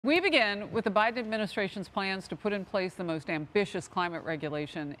We begin with the Biden administration's plans to put in place the most ambitious climate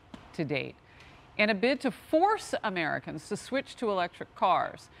regulation to date in a bid to force Americans to switch to electric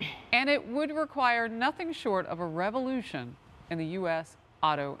cars. And it would require nothing short of a revolution in the U.S.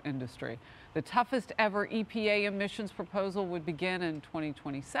 auto industry. The toughest ever EPA emissions proposal would begin in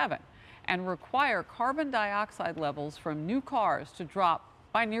 2027 and require carbon dioxide levels from new cars to drop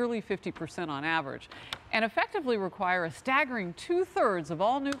by nearly 50% on average, and effectively require a staggering 2/3 of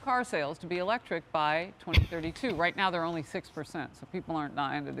all new car sales to be electric by 2032. Right now, they're only 6%, so people aren't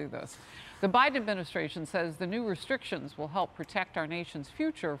dying to do this. The Biden administration says the new restrictions will help protect our nation's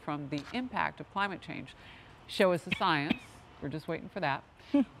future from the impact of climate change. Show us the science. We're just waiting for that.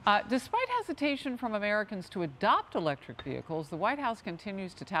 Despite hesitation from Americans to adopt electric vehicles, the White House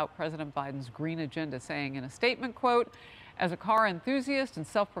continues to tout President Biden's green agenda, saying in a statement, quote, "As a car enthusiast and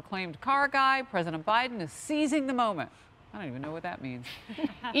self-proclaimed car guy, President Biden is seizing the moment." I don't even know what that means.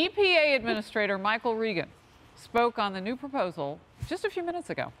 EPA Administrator Michael Regan spoke on the new proposal just a few minutes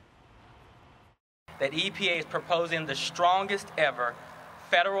ago. That EPA is proposing the strongest ever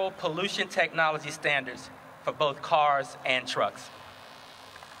federal pollution technology standards for both cars and trucks.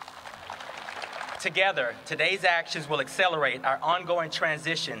 Together, today's actions will accelerate our ongoing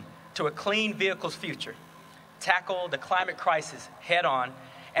transition to a clean vehicles future, tackle the climate crisis head-on,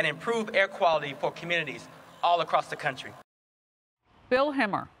 and improve air quality for communities all across the country. Bill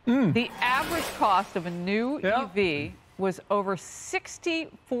Hemmer, the average cost of a new EV was over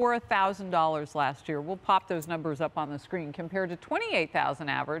 $64,000 last year. We'll pop those numbers up on the screen, compared to $28,000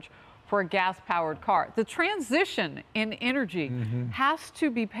 average for a gas-powered car. The transition in energy has to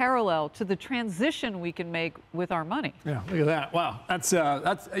be parallel to the transition we can make with our money. Yeah, look at that. Wow, that's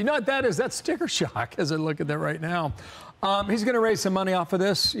you know what that is? That's sticker shock as I look at that right now. He's going to raise some money off of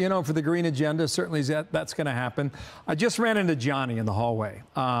this, you know, for the green agenda. Certainly that's going to happen. I just ran into Johnny in the hallway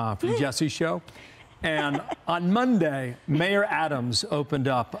for the Jesse show. And on Monday, Mayor Adams opened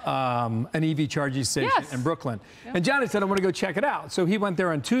up an EV charging station in Brooklyn. Yep. And Johnny said, "I want to go check it out." So he went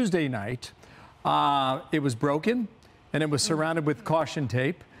there on Tuesday night. It was broken, and it was surrounded with caution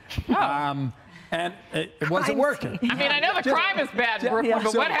tape. And it wasn't working. I mean, I know the crime is bad in Brooklyn,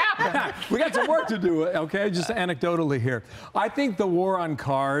 but what happened? We got some work to do, okay? Just anecdotally here. I think the war on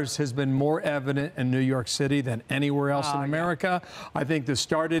cars has been more evident in New York City than anywhere else in America. I think this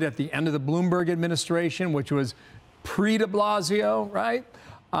started at the end of the Bloomberg administration, which was pre-de Blasio, right?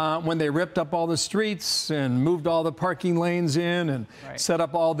 When they ripped up all the streets and moved all the parking lanes in and set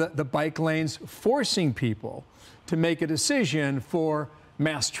up all the bike lanes, forcing people to make a decision for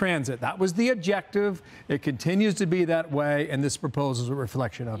mass transit. That was the objective. It continues to be that way, and this proposal is a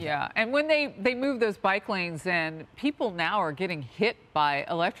reflection of it. Yeah, and when they move those bike lanes in, people now are getting hit by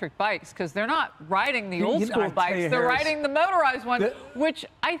electric bikes because they're not riding the old school bikes. They're riding the motorized one, which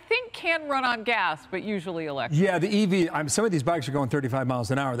I think can run on gas, but usually electric. Yeah, the EV, some of these bikes are going 35 miles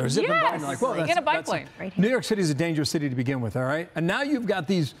an hour. They're zipping by and like, well, in a bike lane. New York City is a dangerous city to begin with, all right? And now you've got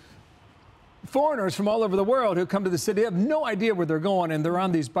these foreigners from all over the world who come to the city. They have no idea where they're going, and they're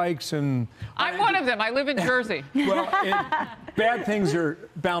on these bikes. And I'm one of them. I live in Jersey. Well, bad things are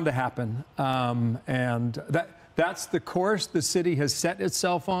bound to happen, and that's the course the city has set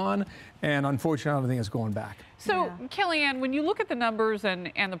itself on, and unfortunately, I don't think it's going back. So, Kellyanne, when you look at the numbers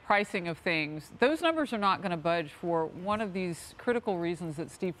and the pricing of things, those numbers are not going to budge for one of these critical reasons that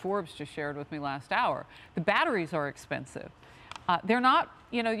Steve Forbes just shared with me last hour. The batteries are expensive. They're not,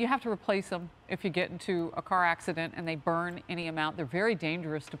 you know, you have to replace them if you get into a car accident and they burn any amount. They're very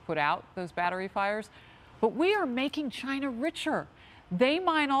dangerous to put out, those battery fires. But we are making China richer. They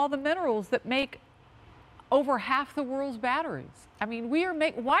mine all the minerals that make over half the world's batteries. I mean,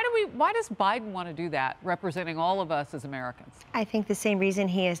 why does Biden want to do that, representing all of us as Americans? I think the same reason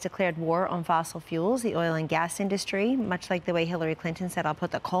he has declared war on fossil fuels, the oil and gas industry, much like the way Hillary Clinton said, "I'll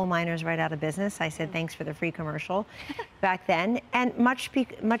put the coal miners right out of business." I said, thanks for the free commercial back then. And much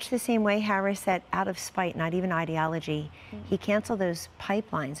the same way Harris said, out of spite, not even ideology, he canceled those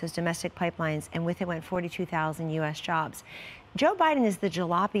pipelines, those domestic pipelines, and with it went 42,000 U.S. jobs. Joe Biden is the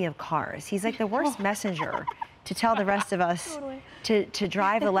jalopy of cars. He's like the worst messenger to tell the rest of us to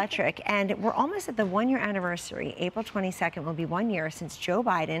drive electric. And we're almost at the one-year anniversary. April 22nd will be 1 year since Joe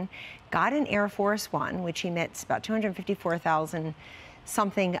Biden got an Air Force One, which emits about 254,000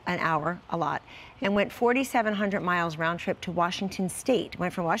 something an hour, a lot, and went 4,700 miles round trip to Washington State.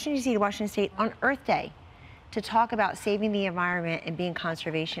 Went from Washington, D.C. to Washington State on Earth Day to talk about saving the environment and being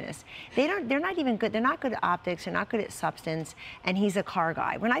conservationists. They're not even good. They're not good at optics. They're not good at substance. And he's a car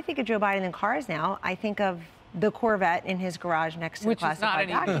guy. When I think of Joe Biden and cars now, I think of the Corvette in his garage next to the classified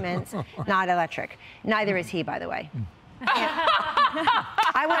documents. Not electric. Neither is he, by the way.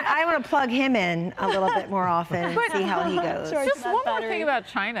 I want to plug him in a little bit more often and see how he goes. Just one more thing about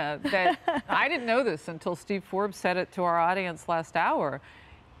China that I didn't know this until Steve Forbes said it to our audience last hour.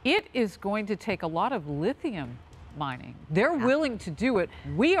 It is going to take a lot of lithium mining. They're willing to do it.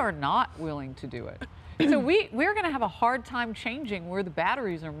 We are not willing to do it. So we're going to have a hard time changing where the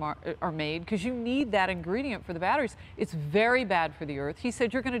batteries are made, because you need that ingredient for the batteries. It's very bad for the earth. He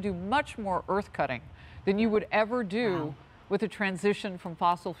said you're going to do much more earth cutting than you would ever do with a transition from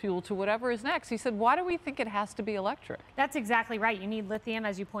fossil fuel to whatever is next. He said, why do we think it has to be electric? That's exactly right. You need lithium,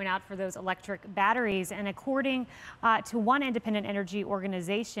 as you point out, for those electric batteries. And according to one independent energy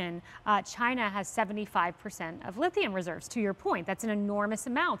organization, China has 75% of lithium reserves. To your point, that's an enormous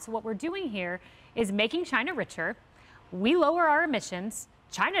amount. So what we're doing here is making China richer. We lower our emissions.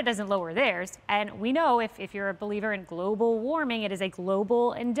 China doesn't lower theirs. And we know if you're a believer in global warming, it is a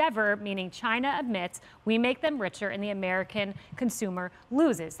global endeavor, meaning China emits, we make them richer, and the American consumer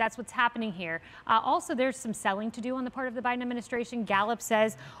loses. That's what's happening here. Also, there's some selling to do on the part of the Biden administration. Gallup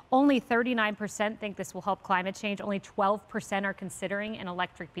says only 39% think this will help climate change. Only 12% are considering an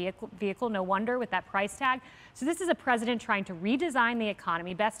electric vehicle. No wonder with that price tag. So this is a president trying to redesign the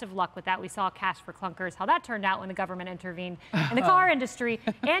economy. Best of luck with that. We saw cash for clunkers, how that turned out when the government intervened in the car industry.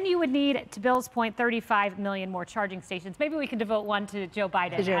 And you would need, to Bill's point, 35 million more charging stations. Maybe we can devote one to Joe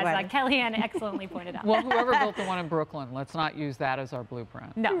Biden, as Kellyanne excellently pointed out. Well, whoever built the one in Brooklyn, let's not use that as our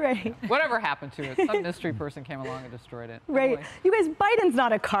blueprint. No. Right. Whatever happened to it? Some mystery person came along and destroyed it. Right. Anyway. You guys, Biden's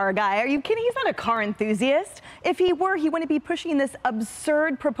not a car guy. Are you kidding? He's not a car enthusiast. If he were, he wouldn't be pushing this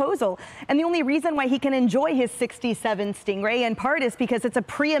absurd proposal. And the only reason why he can enjoy his 67 Stingray in part is because it's a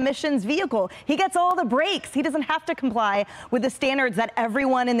pre-emissions vehicle. He gets all the brakes. He doesn't have to comply with the standards that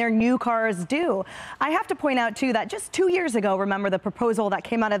everyone in their new cars do. I have to point out, too, that just 2 years ago, remember the proposal that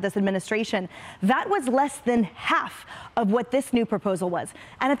came out of this administration, that was less than half of what this new proposal was.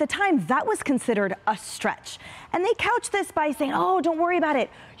 And at the time, that was considered a stretch. And they couched this by saying, oh, don't worry about it.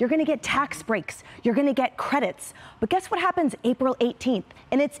 You're going to get tax breaks. You're going to get credits. But guess what happens April 18th?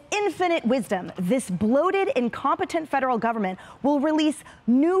 In its infinite wisdom, this bloated, incompetent federal government will release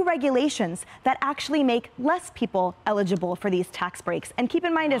new regulations that actually make less people eligible for these tax breaks. And keep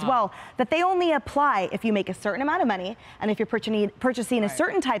in mind as well that they only apply if you make a certain amount of money and if you're purchasing a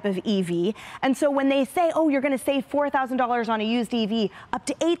certain type of EV. And so when they say, oh, you're going to save $4,000 on a used EV, up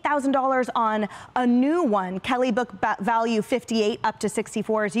to $8,000 on a new one, Kelly book value 58 up to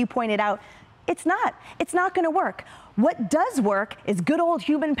 64, as you pointed out, it's not going to work. What does work is good old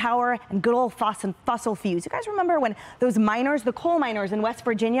human power and good old fossil fuels. You guys remember when those miners, the coal miners in West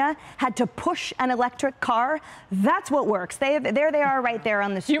Virginia, had to push an electric car? That's what works. There they are right there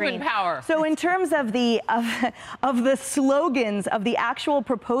on the screen. Human power. So in terms of the slogans of the actual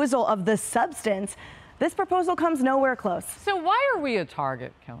proposal of the substance, this proposal comes nowhere close. So why are we a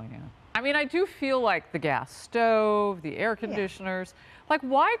target, Kellyanne? I mean, I do feel like the gas stove, the air conditioners, like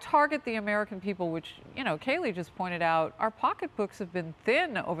why target the American people, which, you know, Kayleigh just pointed out, our pocketbooks have been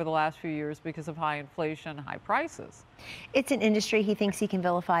thin over the last few years because of high inflation, high prices. It's an industry he thinks he can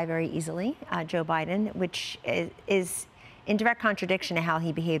vilify very easily, Joe Biden, which is in direct contradiction to how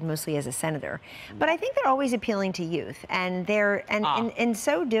he behaved mostly as a senator. But I think they're always appealing to youth, and in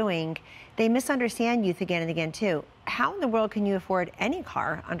so doing, they misunderstand youth again and again too. How in the world can you afford any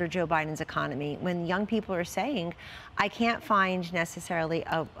car under Joe Biden's economy when young people are saying, I can't find necessarily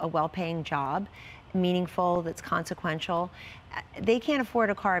a well-paying job, meaningful, that's consequential. They can't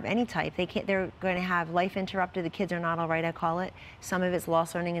afford a car of any type. They're going to have life interrupted. The kids are not all right, I call it. Some of it's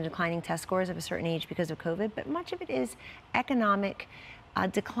lost learning and declining test scores of a certain age because of COVID, but much of it is economic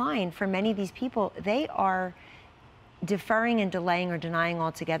decline for many of these people. They are deferring and delaying or denying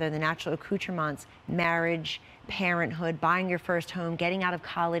altogether the natural accoutrements, marriage, parenthood, buying your first home, getting out of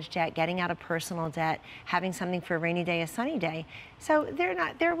college debt, getting out of personal debt, having something for a rainy day, a sunny day. So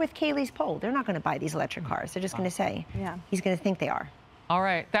they're with Kayleigh's poll. They're not going to buy these electric cars. They're just going to say, he's going to think they are. All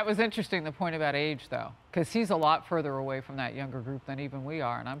right. That was interesting, the point about age, though, because he's a lot further away from that younger group than even we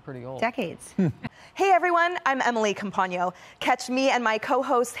are, and I'm pretty old. Decades. Hey, everyone. I'm Emily Campagno. Catch me and my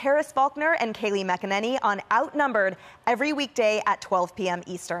co-hosts Harris Faulkner and Kayleigh McEnany on Outnumbered every weekday at 12 p.m.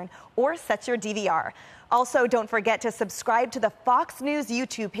 Eastern, or set your DVR. Also, don't forget to subscribe to the Fox News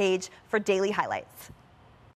YouTube page for daily highlights.